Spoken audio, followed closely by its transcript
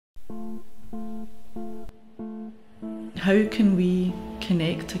How can we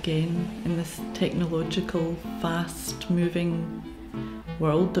connect again in this technological, fast-moving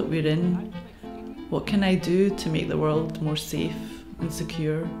world that we're in? What can I do to make the world more safe and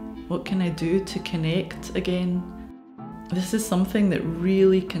secure? What can I do to connect again? This is something that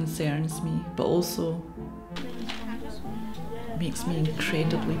really concerns me, but also makes me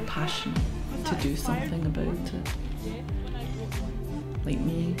incredibly passionate to do something about it. Like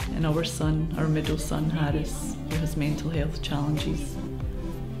me and our son, our middle son Harris, who has mental health challenges.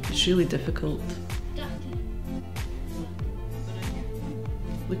 It's really difficult.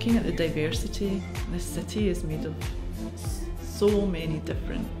 Looking at the diversity, this city is made of so many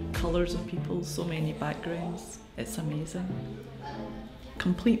different colours of people, so many backgrounds. It's amazing.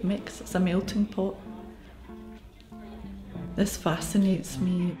 Complete mix, it's a melting pot. This fascinates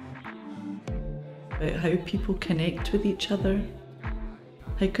me about how people connect with each other.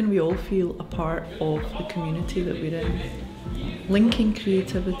 How can we all feel a part of the community that we're in? Linking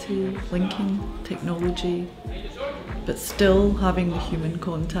creativity, linking technology, but still having the human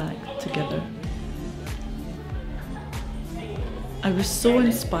contact together. I was so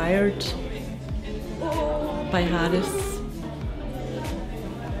inspired by Harris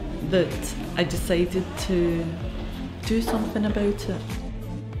that I decided to do something about it.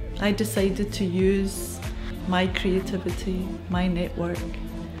 I decided to use my creativity, my network,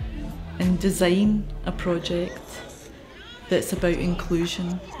 and design a project that's about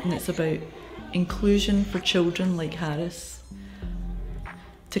inclusion, and it's about inclusion for children like Harris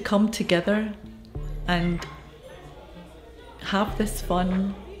to come together and have this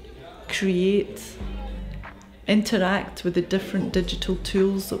fun, create, interact with the different digital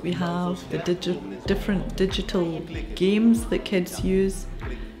tools that we have, the different digital games that kids use,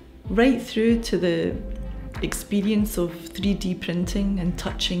 right through to the experience of 3D printing and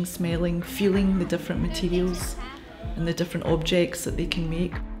touching, smelling, feeling the different materials and the different objects that they can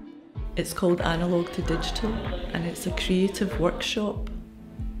make. It's called Analogue to Digital, and it's a creative workshop.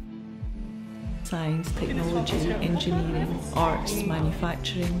 Science, technology, engineering, arts,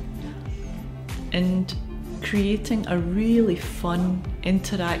 manufacturing, and creating a really fun,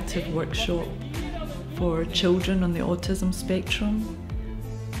 interactive workshop for children on the autism spectrum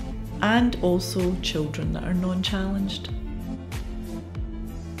and also children that are non-challenged.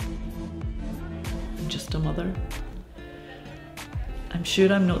 I'm just a mother. I'm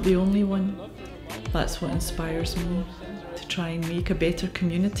sure I'm not the only one. That's what inspires me, to try and make a better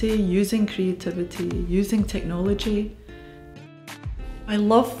community using creativity, using technology. I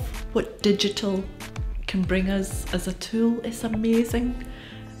love what digital can bring us as a tool. It's amazing.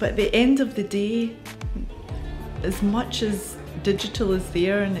 But at the end of the day, as much as digital is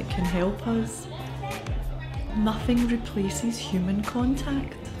there and it can help us, nothing replaces human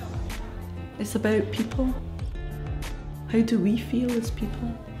contact. It's about people. How do we feel as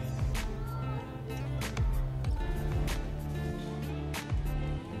people?